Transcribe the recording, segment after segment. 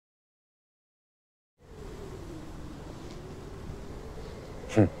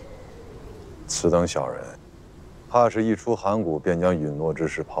哼，此等小人，怕是一出函谷便将允诺之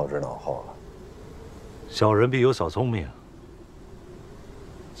事抛之脑后了。小人必有小聪明。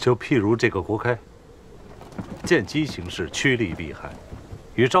就譬如这个国开，见机行事，趋利避害，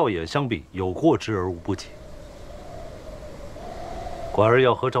与赵衍相比，有过之而无不及。寡人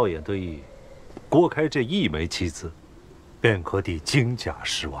要和赵衍对弈，郭开这一枚棋子，便可抵金甲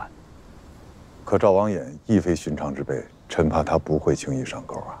10万。可赵王衍亦非寻常之辈，臣怕他不会轻易上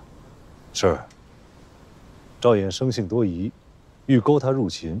钩啊。是。赵衍生性多疑，欲勾他入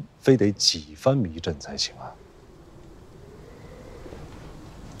秦，非得几番迷阵才行啊。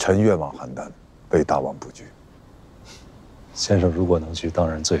臣愿往邯郸，为大王布局。先生如果能去，当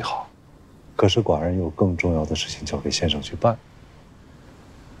然最好。可是寡人有更重要的事情交给先生去办。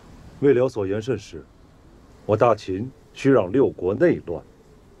为了所言甚是，我大秦需让6国内乱，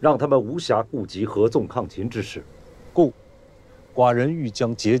让他们无暇顾及合纵抗秦之事，故寡人欲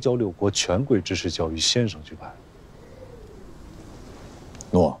将结交6国权贵之事交于先生去办。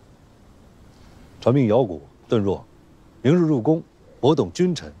诺。传命姚古、邓若，明日入宫，博懂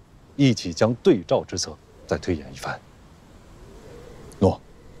君臣，一起将对赵之策再推演一番。诺。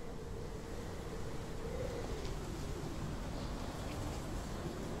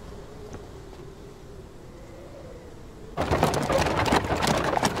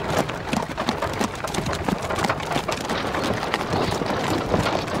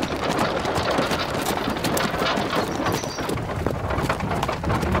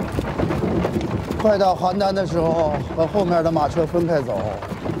快到邯郸的时候，和后面的马车分开走。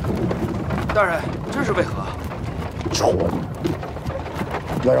大人，这是为何？蠢！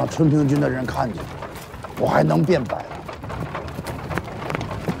要让春平军的人看见，我还能变白。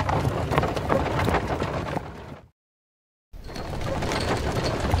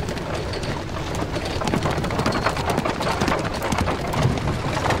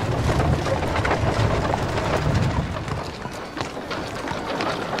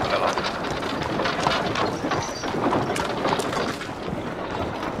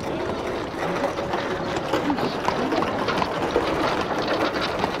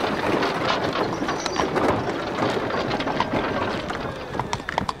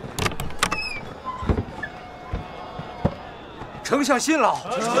丞相辛劳，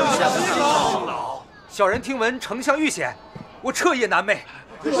小人听闻丞相遇险，我彻夜难寐。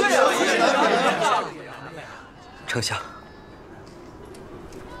丞相，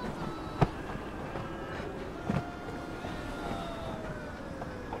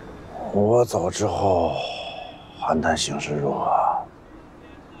我走之后，邯郸形势如何？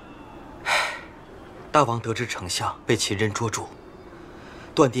大王得知丞相被秦人捉住，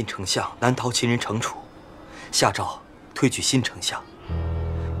断定丞相难逃秦人惩处，下诏推举新丞相。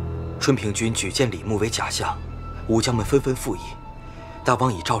春平君举荐李牧为假相，武将们纷纷附议。大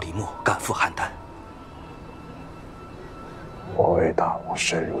王已召李牧赶赴邯郸。我为大王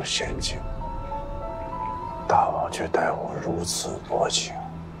深入险境，大王却待我如此薄情。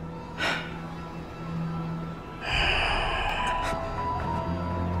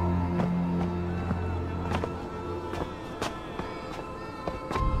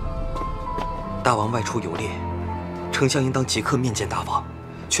大王外出游猎，丞相应当即刻面见大王，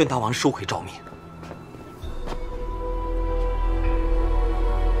劝大王收回诏命。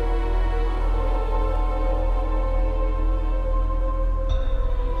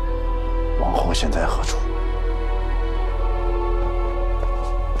王后现在何处？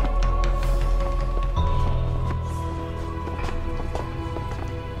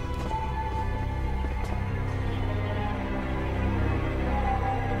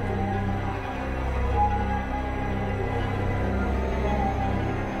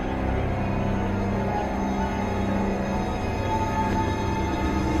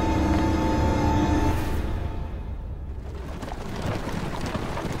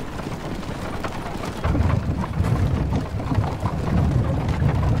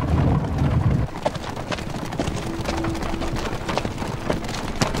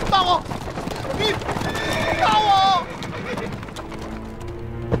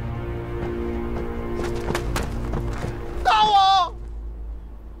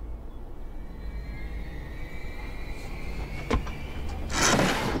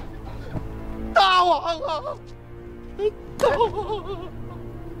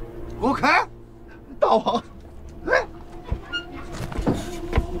我开，大王，哎，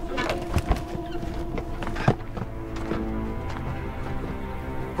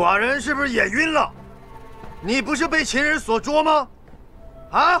寡人是不是眼晕了？你不是被秦人所捉吗？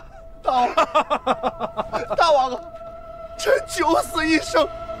啊！大王啊，臣九死一生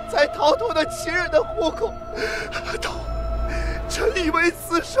才逃脱了秦人的虎口。臣以为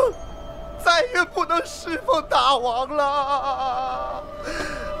此生再也不能侍奉大王了。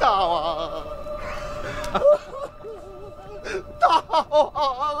大王，大王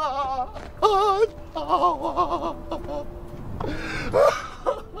啊！大王！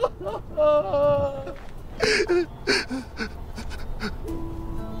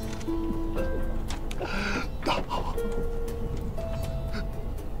大王！大王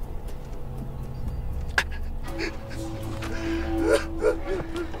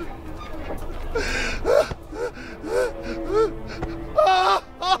啊！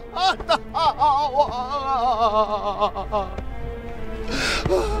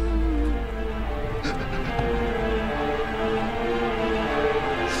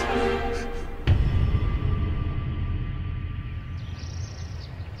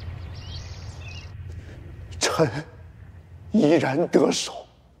臣依然得手，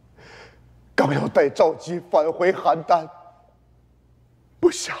刚要带赵姬返回邯郸，不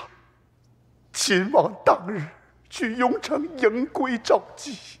想秦王当日去雍城迎归赵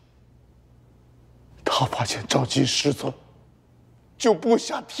姬，他发现赵姬失踪，就布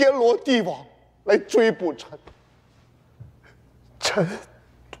下天罗地网来追捕臣。臣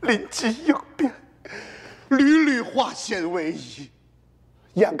临机应变，屡屡化险为夷，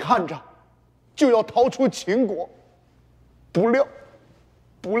眼看着就要逃出秦国，不料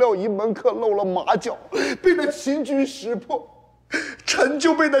一门客露了马脚，被那秦军识破，臣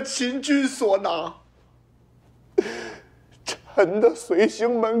就被那秦军所拿。臣的随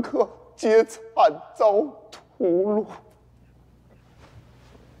行门客皆惨遭屠戮。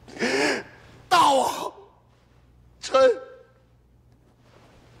大王，臣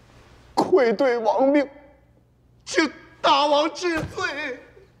愧对王命，请大王治罪。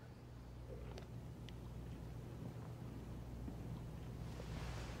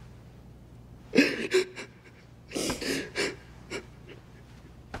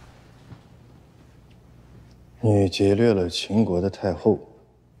你劫掠了秦国的太后，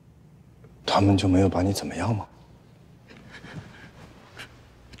他们就没有把你怎么样吗？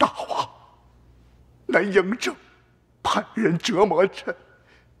大王，乃嬴政派人折磨臣，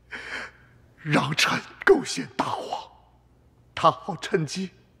让臣构陷大王，他好趁机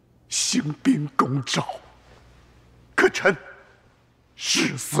兴兵攻赵。可臣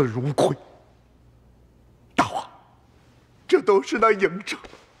视死如归。大王，这都是那嬴政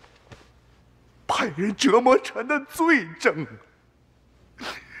派人折磨臣的罪证。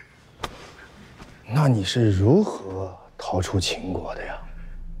那你是如何逃出秦国的呀？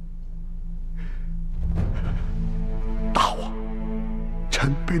大王，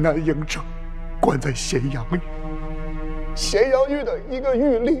臣被那嬴政关在咸阳狱。咸阳狱的一个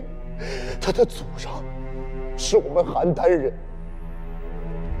狱吏，他的祖上是我们邯郸人。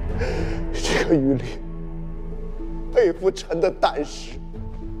这个狱吏佩服臣的胆识，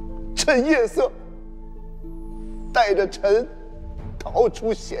趁夜色带着臣逃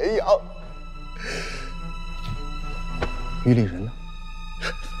出咸阳。狱吏人呢？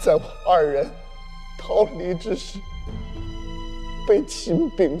在我二人逃离之时，被秦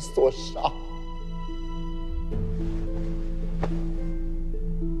兵所杀。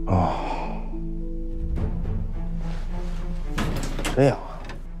哦，这样啊。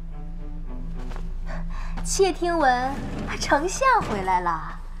妾听闻丞相回来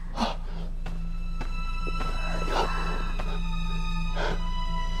了。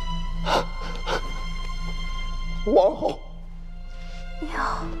王后，哟，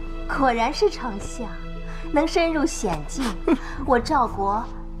果然是丞相，能深入险境。我赵国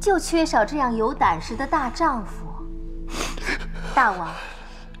就缺少这样有胆识的大丈夫。大王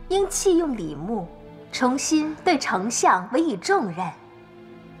应弃用李牧，重新对丞相委以重任。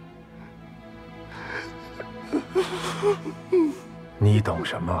你懂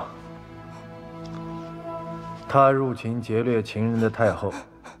什么？他入秦劫掠秦人的太后，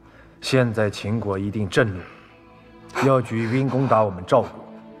现在秦国一定震怒，要举兵攻打我们赵国。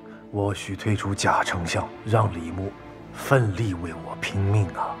我需推出假丞相，让李牧奋力为我拼命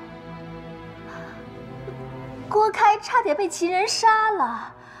啊！郭开差点被秦人杀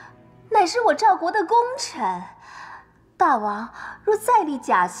了，乃是我赵国的功臣。大王若再立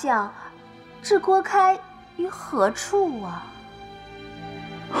假相，置郭开于何处啊？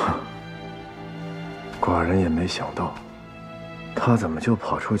寡人也没想到，他怎么就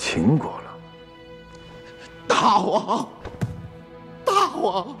跑出秦国了？大王，大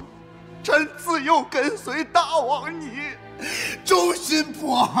王，臣自幼跟随大王你，忠心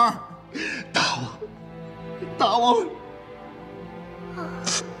不二。大王，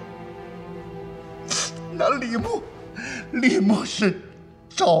那李牧是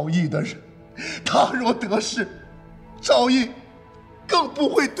赵义的人，他若得势，赵义更不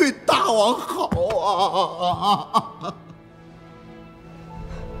会对大王好啊！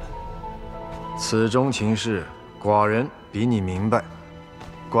此中情事，寡人比你明白，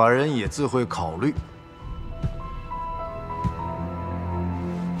寡人也自会考虑。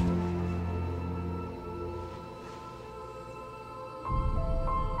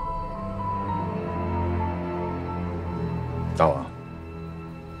大王，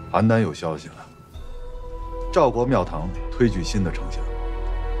邯郸有消息了。赵国庙堂推举新的丞相，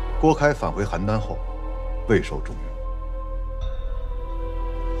郭开返回邯郸后，未受重用。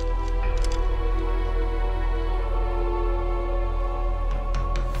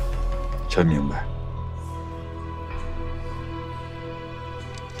臣明白。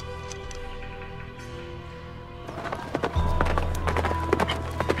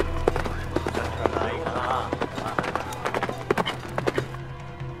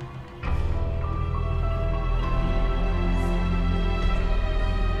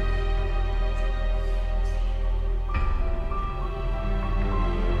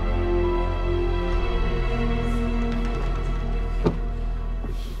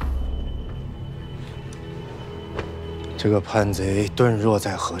这个叛贼顿若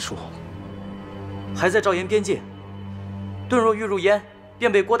在何处？还在赵延边境。顿若欲入燕，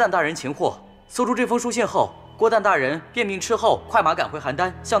便被郭旦大人擒获。搜出这封书信后，郭旦大人便命斥候快马赶回邯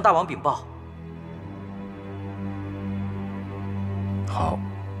郸，向大王禀报。好，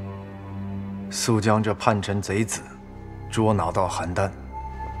速将这叛臣贼子捉拿到邯郸。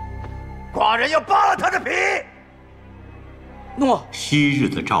寡人要扒了他的皮！诺。昔日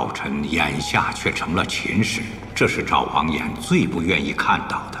的赵臣，眼下却成了秦使，这是赵王衍最不愿意看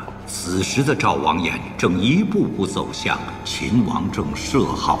到的。此时的赵王衍正一步步走向秦王政设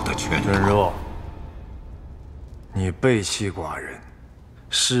好的圈套。顿若，你背弃寡人，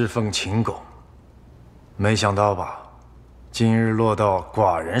侍奉秦狗，没想到吧？今日落到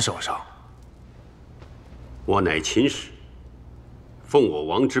寡人手上。我乃秦使，奉我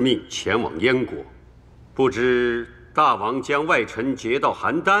王之命前往燕国，不知大王将外臣劫到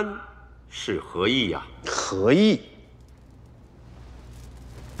邯郸，是何意呀？何意？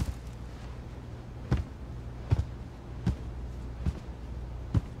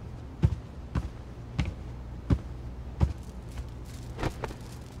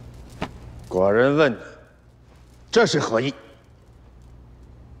寡人问你，这是何意？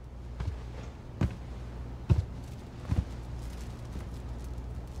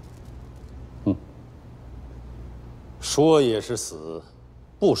说也是死，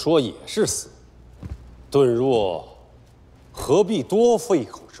不说也是死。顿若何必多费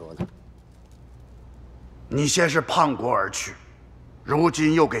口舌呢？你先是叛国而去，如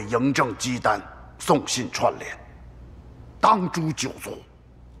今又给嬴政鸡丹，送信串联，当诛九族。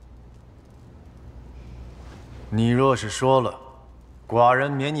你若是说了，寡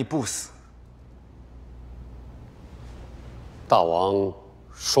人免你不死。大王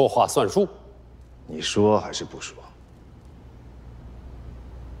说话算数，你说还是不说？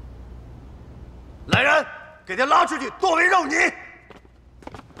来人，给他拉出去作为肉泥！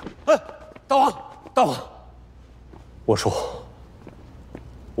哎，大王，大王，我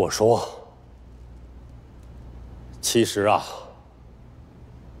说，其实啊，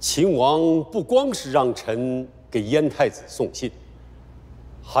秦王不光是让臣给燕太子送信，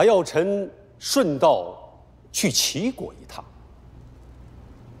还要臣顺道去齐国一趟。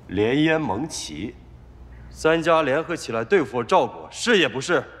联燕盟齐，三家联合起来对付赵国，是也不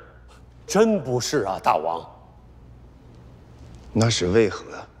是？真不是啊，大王。那是为何？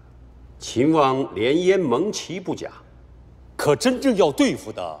秦王联燕盟齐不假，可真正要对付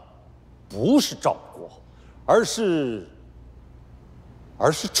的，不是赵国，而是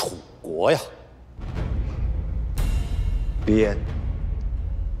楚国呀。编，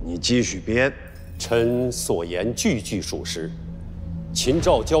你继续编。臣所言句句属实。秦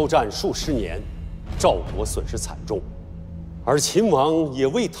赵交战数十年，赵国损失惨重。而秦王也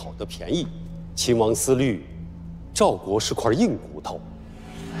未讨得便宜，秦王思虑，赵国是块硬骨头，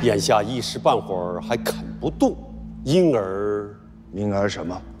眼下一时半会儿还啃不动，因而什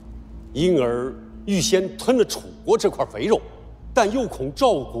么？因而预先吞了楚国这块肥肉，但又恐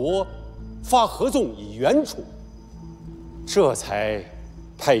赵国发合纵以援楚，这才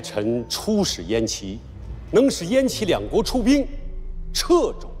派臣出使燕齐，能使燕齐两国出兵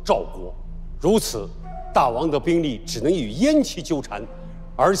掣肘赵国，如此。大王的兵力只能与燕齐纠缠，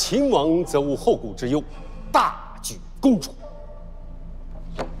而秦王则无后顾之忧，大举攻楚。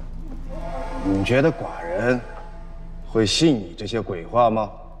你觉得寡人会信你这些鬼话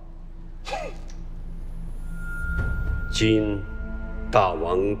吗？今大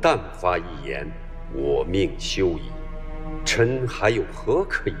王但发一言，我命休矣。臣还有何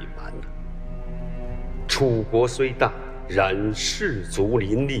可隐瞒呢？楚国虽大，然士卒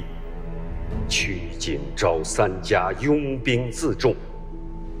林立，曲锦招三家，拥兵自重。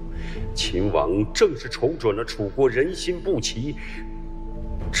秦王正是瞅准了楚国人心不齐，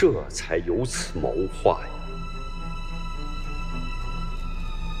这才有此谋划呀。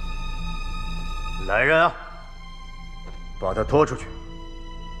来人啊，把他拖出去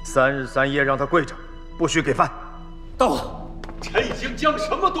，3日3夜让他跪着，不许给饭。大王，臣已经将什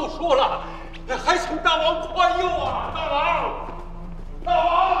么都说了，还请大王宽宥啊！大王，大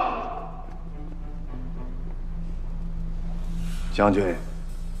王！将军，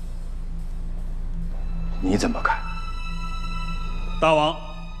你怎么看？大王，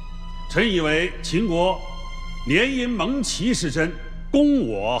臣以为秦国联姻盟齐是真，攻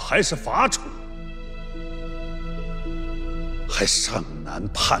我还是伐楚，还尚难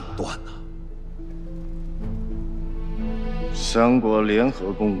判断呢。三国联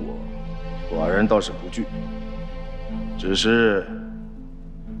合攻我，寡人倒是不惧，只是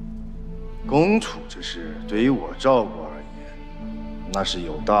攻楚之事，对于我赵国而言，那是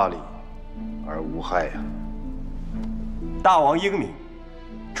有大利而无害呀。大王英明，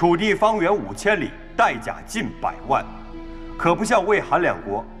楚地方圆5000里，带甲近100万，可不向魏韩两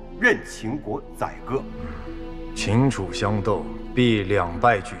国任秦国宰割。秦楚相斗，必两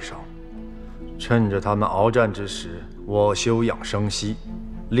败俱伤。趁着他们鏖战之时，我休养生息，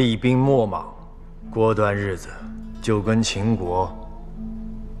厉兵秣马，过段日子就跟秦国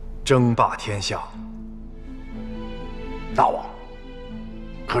争霸天下。大王，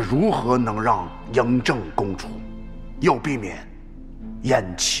可如何能让嬴政攻楚，又避免燕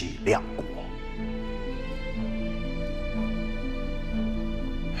齐两国？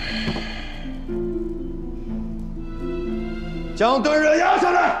将盾人押下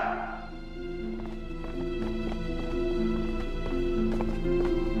来！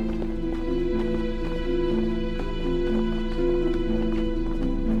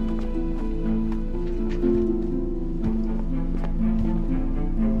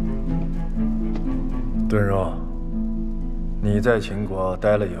顿若，你在秦国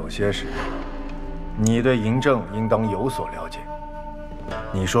待了有些时间，你对嬴政应当有所了解。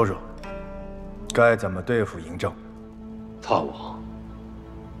你说说，该怎么对付嬴政？大王，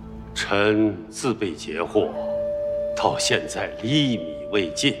臣自被劫获，到现在粒米未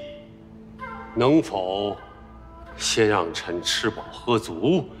进，能否先让臣吃饱喝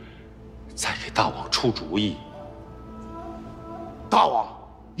足，再给大王出主意？大王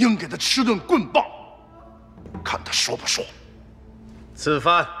应给他吃顿棍棒，看他说不说。此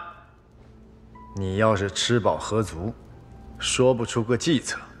番，你要是吃饱喝足，说不出个计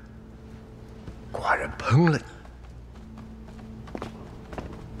策，寡人烹了你。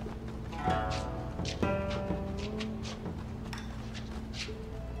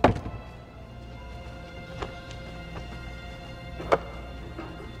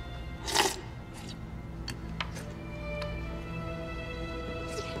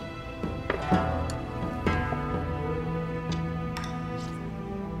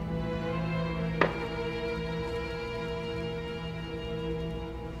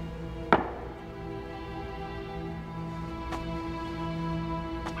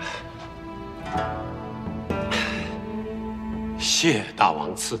谢大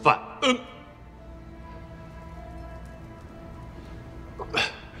王赐饭。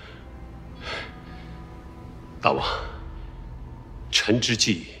大王，臣之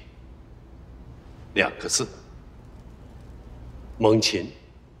计2个字：蒙秦。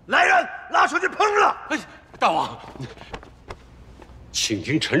来人，拉出去烹了！哎，大王，请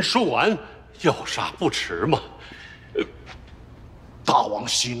听臣说完，要杀不迟嘛。大王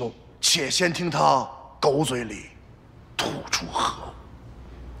息怒，且先听他狗嘴里吐出何物。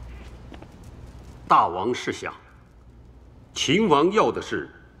大王试想，秦王要的是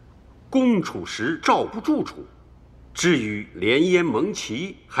攻楚时赵不住楚，至于联燕盟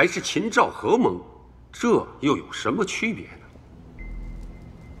齐还是秦赵合盟，这又有什么区别呢？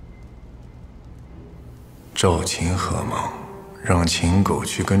赵秦合盟，让秦狗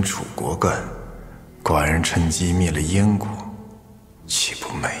去跟楚国干，寡人趁机灭了燕国，岂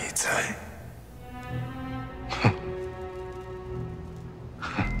不美哉？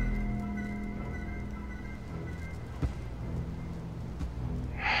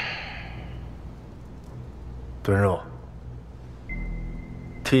敦若，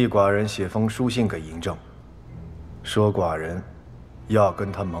替寡人写封书信给嬴政，说寡人要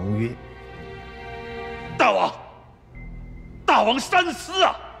跟他盟约。大王，大王三思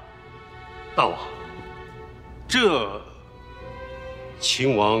啊！大王，这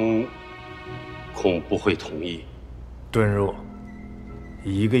秦王恐不会同意。顿若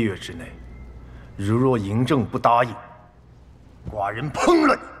，1个月之内，如若嬴政不答应，寡人烹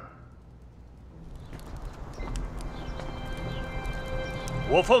了你！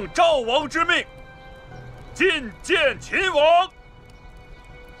我奉赵王之命，觐见秦王。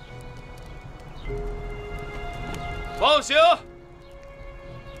放行。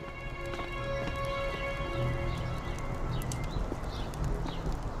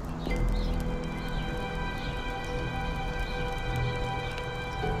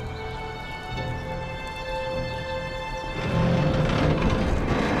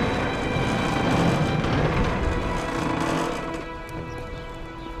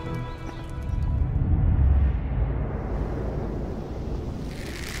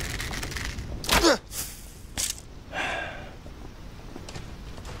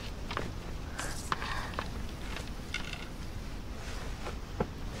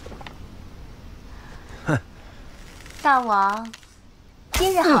大王，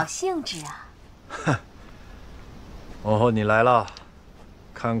今日好兴致啊！哼，哦，你来了，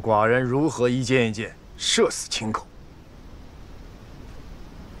看寡人如何一箭一箭射死秦口。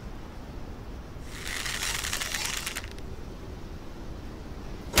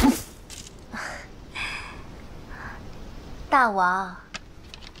大王，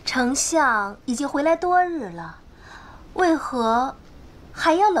丞相已经回来多日了，为何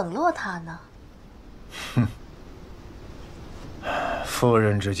还要冷落他呢？哼。夫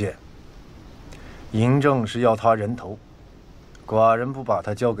人之见，嬴政是要他人头，寡人不把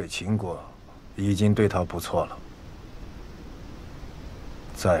他交给秦国，已经对他不错了。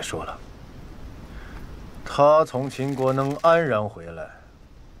再说了，他从秦国能安然回来，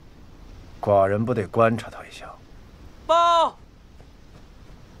寡人不得观察他一下？报，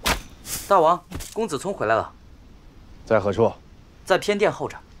大王，公子聪回来了。在何处？在偏殿候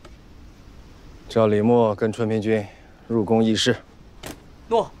着。叫李牧跟春平君入宫议事。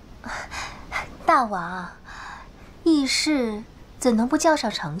诺。大王，议事怎能不叫上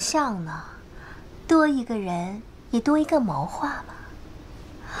丞相呢？多一个人也多一个谋划嘛。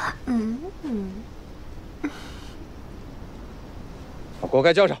把锅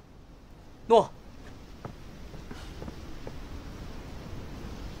盖叫上。诺。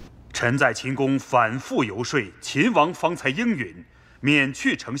臣在秦宫反复游说，秦王方才应允，免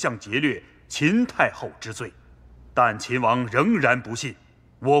去丞相劫掠秦太后之罪，但秦王仍然不信。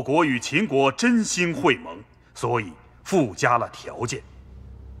我国与秦国真心会盟，所以附加了条件。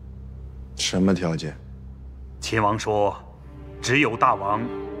什么条件？秦王说，只有大王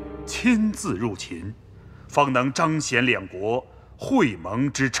亲自入秦，方能彰显两国会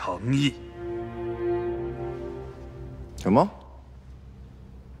盟之诚意。什么？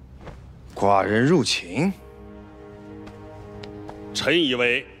寡人入秦？臣以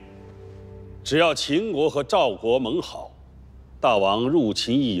为，只要秦国和赵国盟好，大王入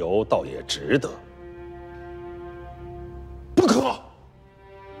秦一游倒也值得。不可！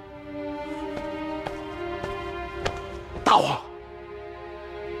大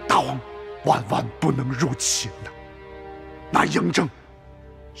王万万不能入秦呐！那嬴政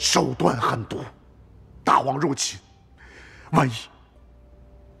手段狠毒，大王入秦，万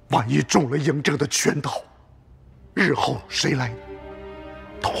一中了嬴政的圈套，日后谁来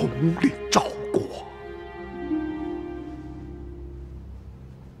统领赵国？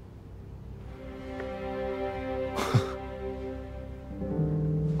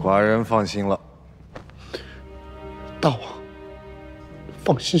寡人放心了。大王，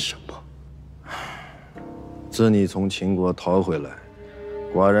放心什么？自你从秦国逃回来，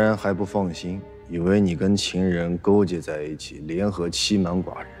寡人还不放心，以为你跟秦人勾结在一起，联合欺瞒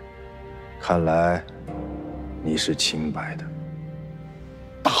寡人。看来你是清白的。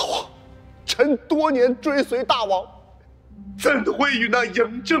大王，臣多年追随大王，怎会与那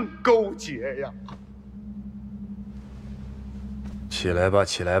嬴政勾结呀？起来吧，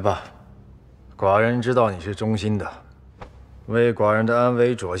起来吧，寡人知道你是忠心的，为寡人的安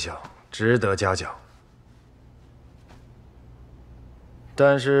危着想，值得嘉奖。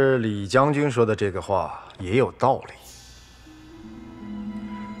但是李将军说的这个话也有道理。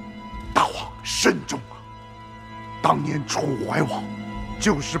大王慎重啊！当年楚怀王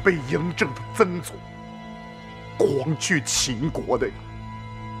就是被嬴政的曾祖诓去秦国的呀。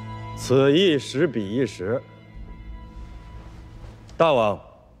此一时彼一时。大王，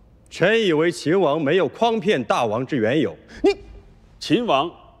臣以为秦王没有诓骗大王之缘由。秦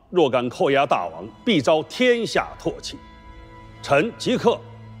王若敢扣押大王，必遭天下唾弃。臣即刻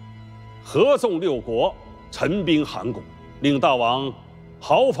合纵六国，陈兵函谷，令大王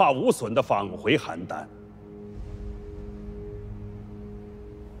毫发无损地返回邯郸。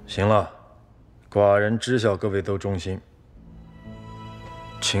行了，寡人知晓各位都忠心。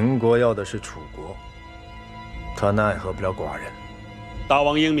秦国要的是楚国，他奈何不了寡人。大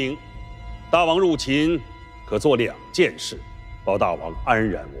王英明，大王入秦可做2件事，保大王安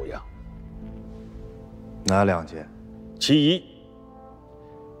然无恙。哪2件？其一，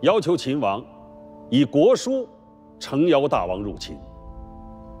要求秦王以国书诚邀大王入秦，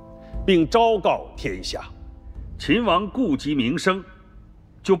并昭告天下，秦王顾及民生，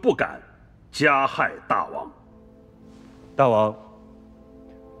就不敢加害大王。大王，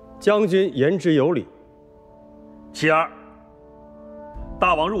将军言之有理。其二，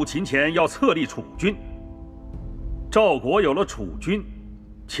大王入秦前要册立楚军。赵国有了楚军，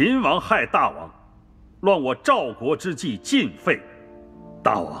秦王害大王，乱我赵国之计尽废。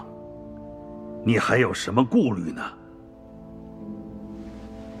大王，你还有什么顾虑呢？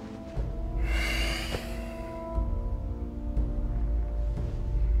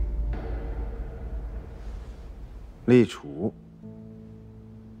立楚。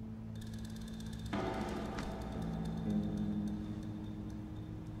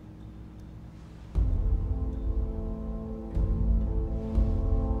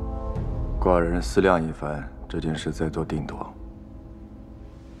寡人思量一番，这件事再做定夺。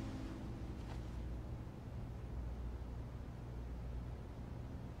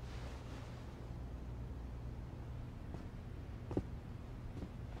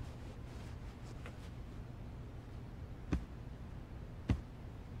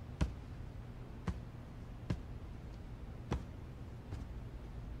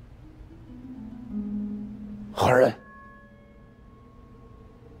何人？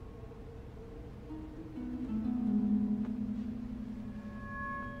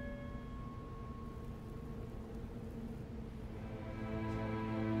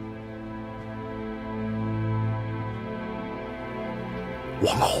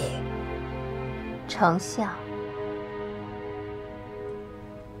王后，丞相，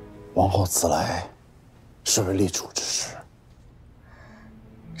王后此来是为立楚之事。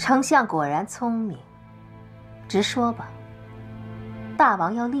丞相果然聪明，直说吧。大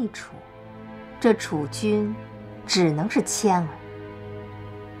王要立楚，这楚军只能是谦儿。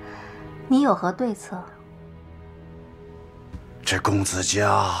你有何对策？这公子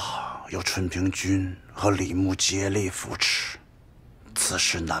家有春平君和李牧竭力扶持，此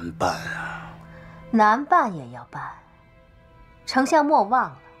事难办啊！难办也要办。丞相莫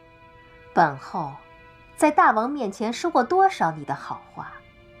忘了，本后在大王面前说过多少你的好话。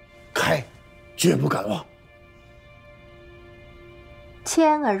开，绝不敢忘。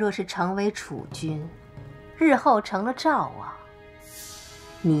谦儿若是成为楚君，日后成了赵王，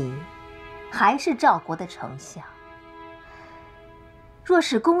你还是赵国的丞相。若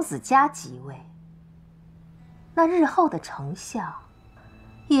是公子家即位，那日后的丞相，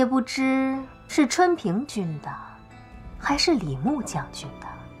也不知是春平君的，还是李牧将军的。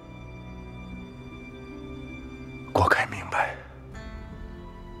郭开明白。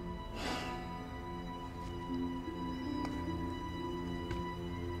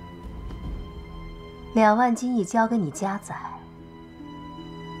2万金已交给你家宰，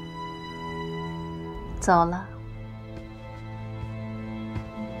走了。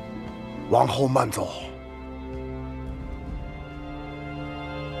王后慢走。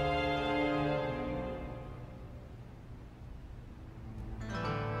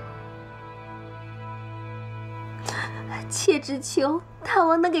妾只求大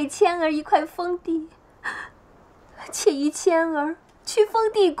王能给谦儿一块封地，且与谦儿去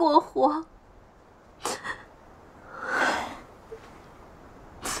封地过活。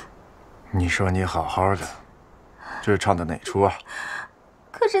你说你好好的，这是唱的哪出啊？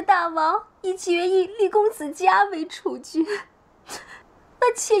可是大王已决意立公子家为储君，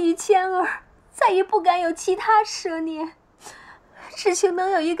那妾与谦儿再也不敢有其他奢念，只求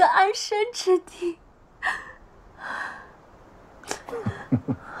能有一个安身之地。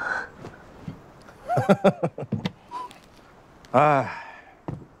哎，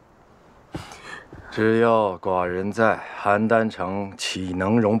只要寡人在，邯郸城岂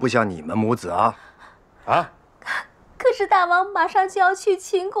能容不下你们母子啊？啊！可是大王马上就要去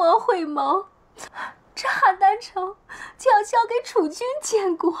秦国会盟，这邯郸城就要交给楚军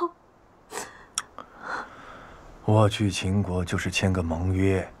监国。我去秦国就是签个盟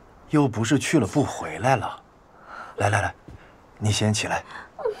约，又不是去了不回来了。来，你先起来，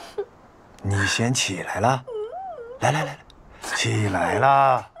你先起来了。来，起来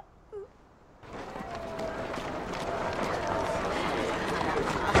啦！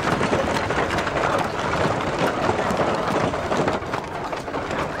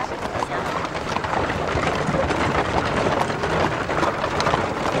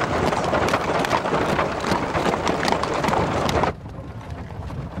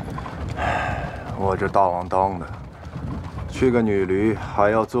这大王当的，去个女驴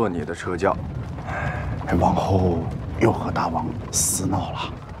还要坐你的车驾。王后又和大王私闹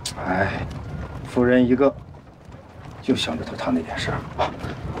了。哎，夫人一个，就想着他那点事儿。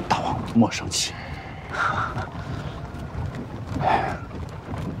大王莫生气。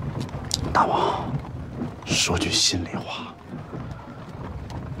大王，说句心里话，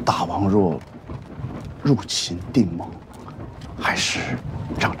大王若入秦定盟，还是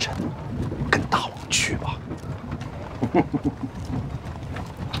让臣跟大王去吧。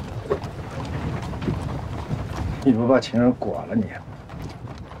你不怕秦人剐了你？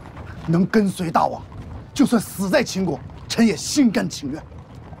能跟随大王，就算死在秦国，臣也心甘情愿。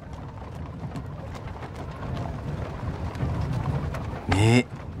你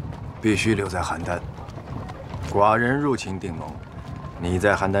必须留在邯郸，寡人入秦定盟，你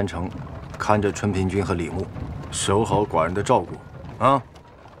在邯郸城看着春平君和李牧，守好寡人的赵国，啊！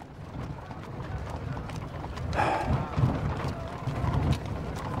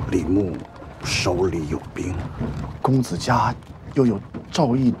李牧手里有兵，公子家又有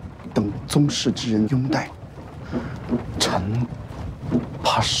赵毅等宗室之人拥戴，臣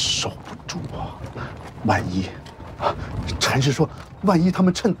怕守不住啊！万一，臣是说，万一他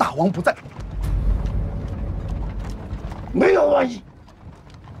们趁大王不在，没有万一，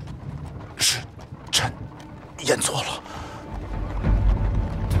是臣言错了。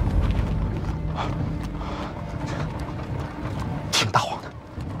听大王的。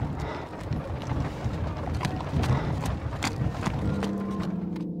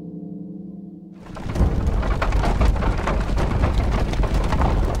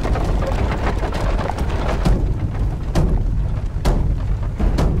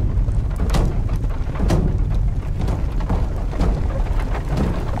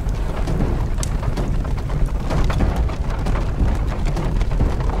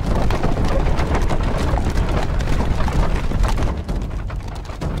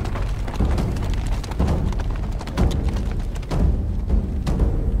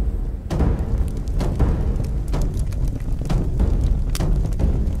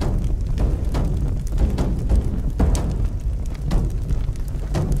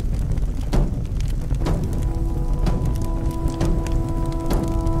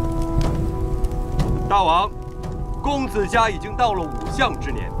大王，公子家已经到了5相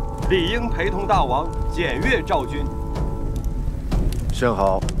之年，理应陪同大王检阅赵军。甚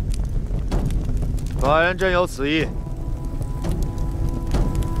好，寡人正有此意。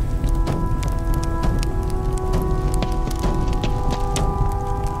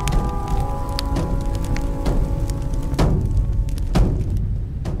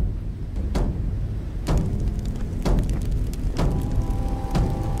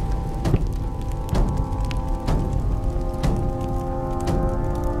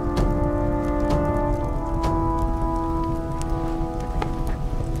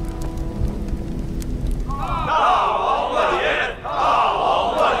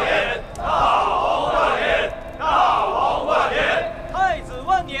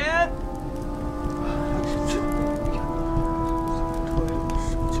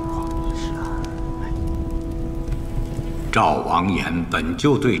赵王衍本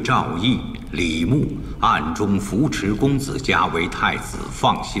就对赵毅、李牧暗中扶持公子家为太子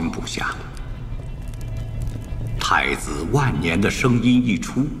放心不下。太子万年的声音一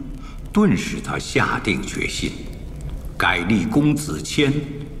出，顿使他下定决心，改立公子谦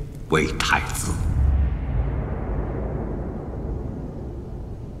为太子。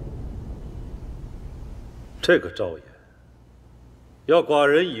这个赵衍，要寡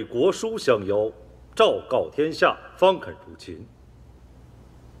人以国书相邀，昭告天下，方肯入秦。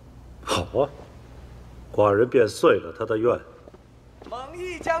好啊，寡人便遂了他的愿。蒙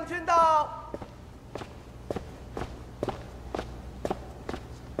毅将军到。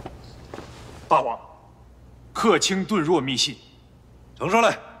大王，客卿顿若密信，呈上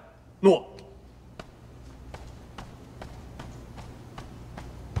来。诺。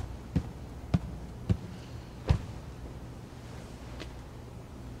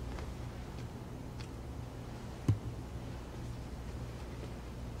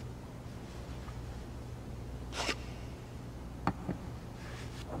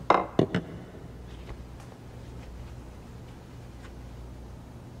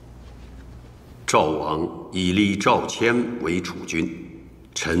赵王已立赵谦为储君，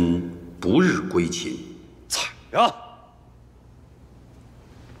臣不日归秦。采呀！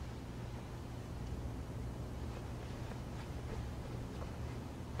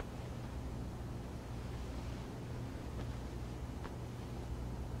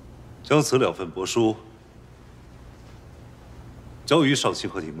将此2份帛书交于上卿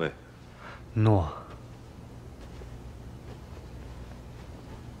和廷尉。诺。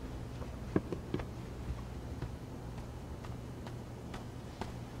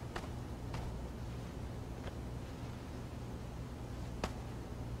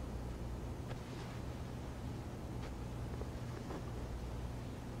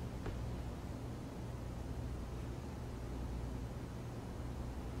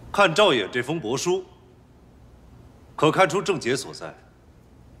看赵衍这封帛书，可看出症结所在。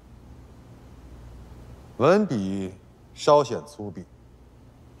文笔稍显粗鄙，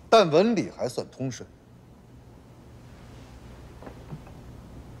但文理还算通顺。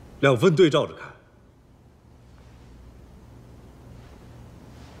两份对照着看。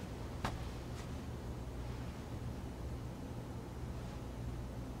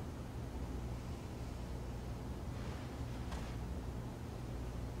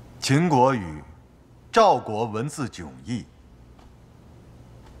秦国与赵国文字迥异。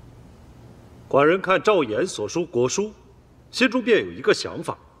寡人看赵衍所书国书，心中便有一个想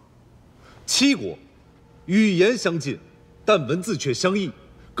法：七国语言相近，但文字却相异，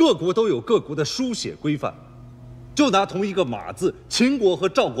各国都有各国的书写规范。就拿同一个“马”字，秦国和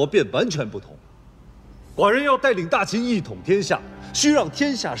赵国便完全不同。寡人要带领大秦一统天下，需让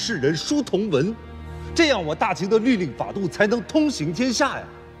天下士人书同文，这样我大秦的律令法度才能通行天下呀。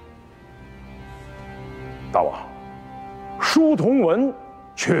大王，书同文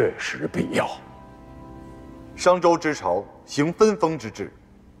确实必要。商周之朝行分封之制，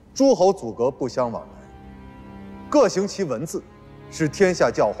诸侯阻隔不相往来，各行其文字，使天下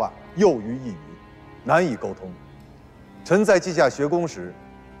教化囿于一隅，难以沟通。臣在稷下学宫时，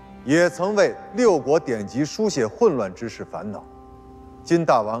也曾为六国典籍书写混乱之事烦恼。今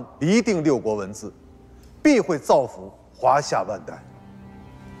大王厘定六国文字，必会造福华夏万代。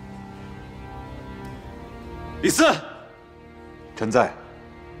李斯，臣在。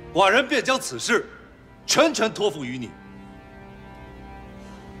寡人便将此事全权托付于你。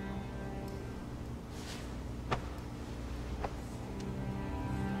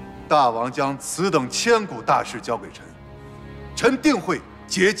大王将此等千古大事交给臣，臣定会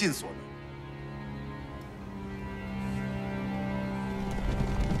竭尽所能。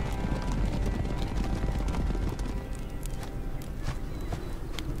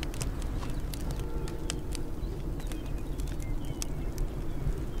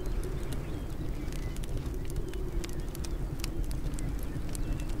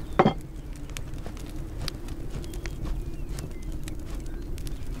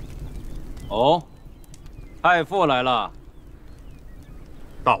哦，太傅来了。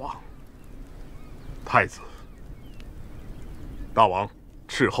大王，太子，大王，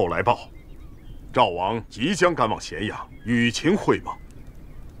斥候来报，赵王即将赶往咸阳与秦会盟。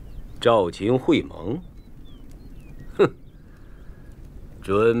赵秦会盟？哼，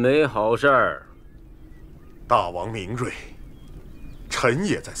准没好事儿。大王明锐，臣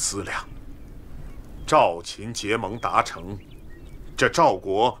也在思量，赵秦结盟达成。这赵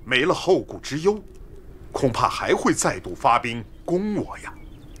国没了后顾之忧，恐怕还会再度发兵攻我呀！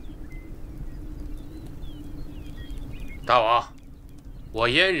大王，我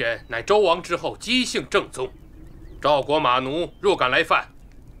燕人乃周王之后姬姓正宗，赵国马奴若敢来犯，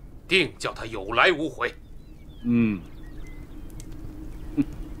定叫他有来无回。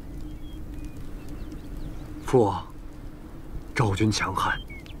父王，赵军强悍，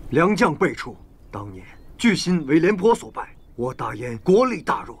良将辈出，当年巨心为廉颇所败。我大燕国力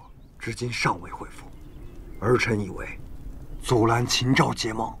大弱，至今尚未恢复。儿臣以为，阻拦秦赵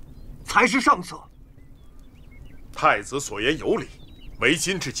结盟，才是上策。太子所言有理，为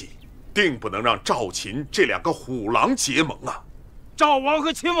今之计，定不能让赵秦这两个虎狼结盟啊！赵王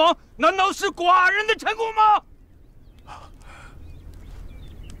和秦王难道是寡人的臣顾吗？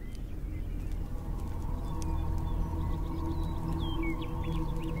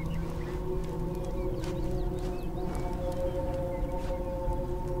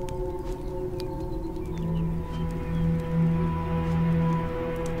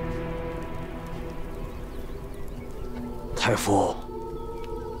太傅，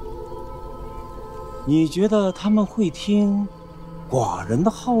你觉得他们会听寡人的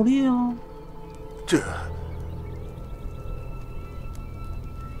号令？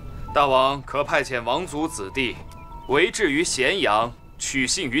大王可派遣王族子弟围至于咸阳，取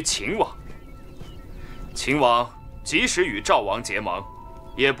信于秦王。秦王即使与赵王结盟，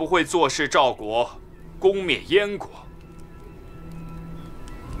也不会坐视赵国攻灭燕国。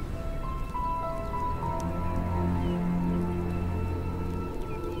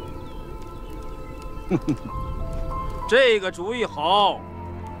这个主意好。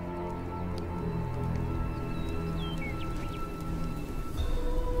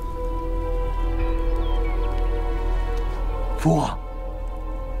父王，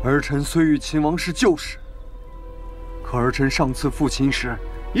儿臣虽与秦王是旧识，可儿臣上次赴秦时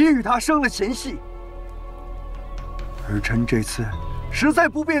已与他生了嫌隙。儿臣这次实在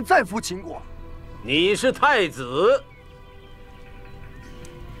不便再赴秦国。你是太子，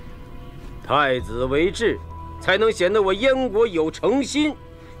太子为质，才能显得我燕国有诚心，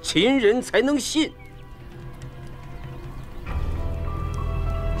秦人才能信。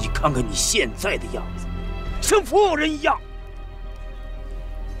你看看你现在的样子，像妇人一样，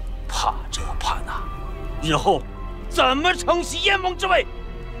怕这怕那，日后怎么承袭燕王之位？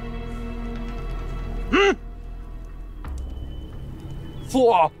父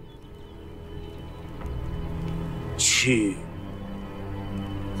王，去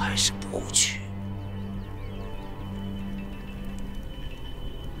还是不去？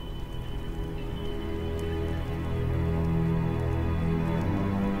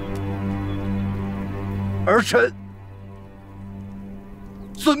儿臣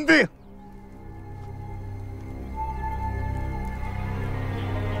遵命。